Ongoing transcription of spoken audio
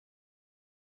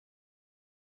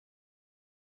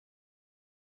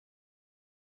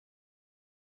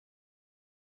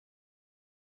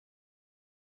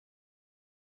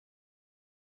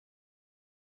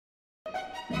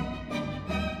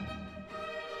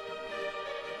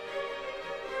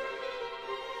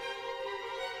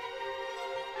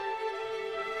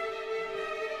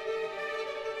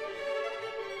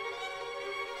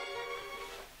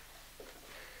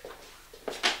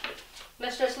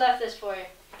just left this for you.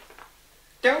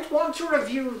 Don't want to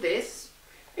review this.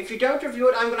 If you don't review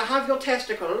it, I'm going to have your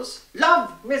testicles.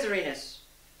 Love miseryness.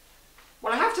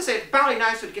 Well, I have to say, it's barely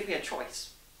nice to give me a choice.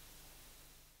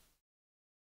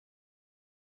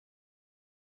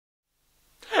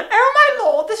 Oh my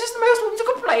lord, this is the most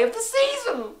whimsical play of the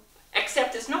season!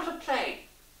 Except it's not a play,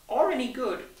 or any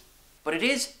good. But it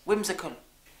is whimsical.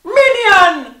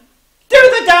 Minion! Do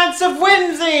the dance of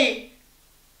whimsy!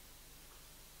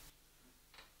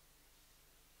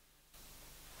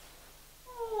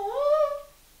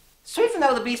 So even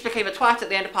though the beast became a twat at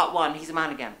the end of part 1, he's a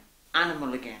man again.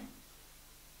 Animal again.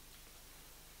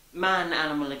 Man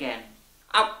animal again.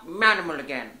 Manimal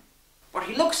again. But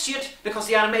he looks shit because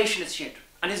the animation is shit.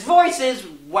 And his voice is,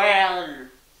 well,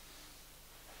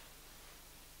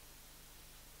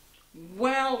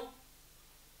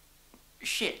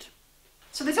 shit.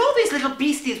 So there's all these little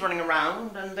beasties running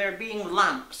around and they're being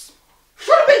lamps.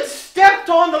 Should have been stepped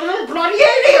on, the little bloody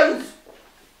aliens!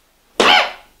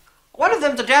 One of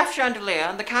them's a deaf chandelier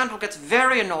and the candle gets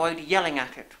very annoyed yelling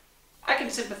at it. I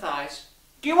can sympathise.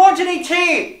 Do you want any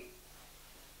tea?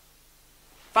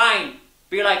 Fine,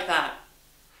 be like that.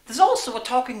 There's also a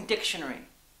talking dictionary.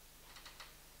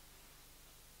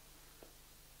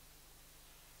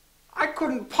 I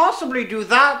couldn't possibly do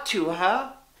that to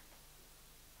her.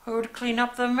 Who'd clean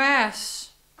up the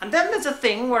mess? And then there's a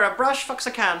thing where a brush fucks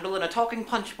a candle in a talking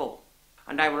punch bowl.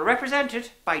 And I will represent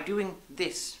it by doing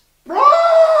this.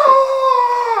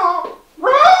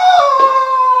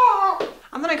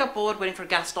 And then I got bored waiting for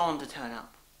Gaston to turn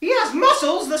up. He has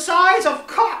muscles the size of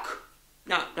cock.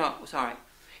 No, sorry.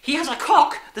 He has a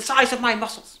cock the size of my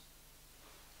muscles.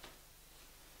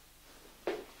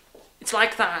 It's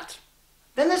like that.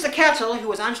 Then there's the kettle, who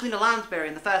was Angelina Lansbury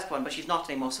in the first one, but she's not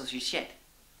anymore, so she's shit.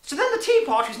 So then the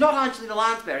teapot, who's not Angelina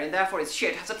Lansbury and therefore is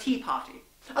shit, has a tea party.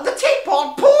 And the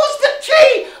teapot pours the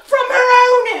tea from her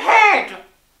own head!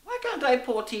 Why can't I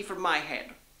pour tea from my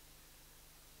head?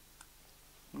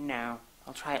 No,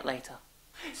 I'll try it later.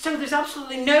 So there's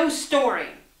absolutely no story.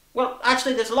 Well,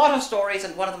 actually there's a lot of stories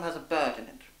and one of them has a bird in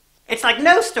it. It's like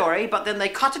no story, but then they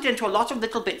cut it into a lot of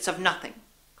little bits of nothing.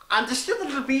 And there's still the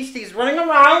little beasties running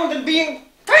around and being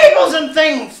tables and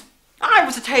things. I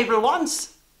was a table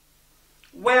once.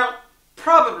 Well,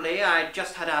 probably I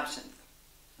just had absinthe.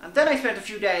 And then I spent a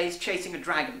few days chasing a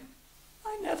dragon.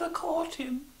 I never caught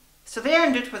him. So they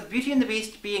end it with Beauty and the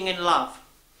Beast being in love.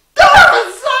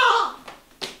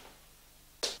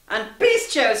 And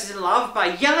Beast shows his love by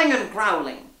yelling and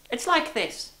growling. It's like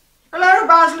this. Hello,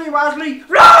 Basley Wasley.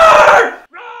 Roar!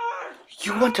 Roar!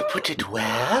 You want to put it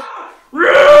where?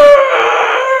 Roar!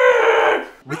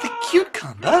 With a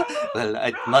cucumber? Well,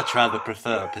 I'd much rather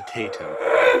prefer a potato.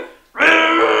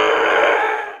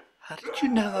 How did you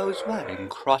know I was wearing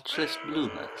crotchless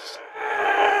bloomers?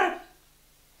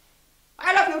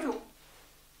 I love you too.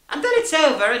 And then it's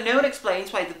over and no one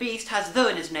explains why the Beast has the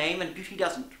in his name and Beauty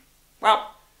doesn't.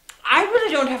 Well, I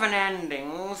really don't have an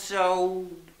ending, so...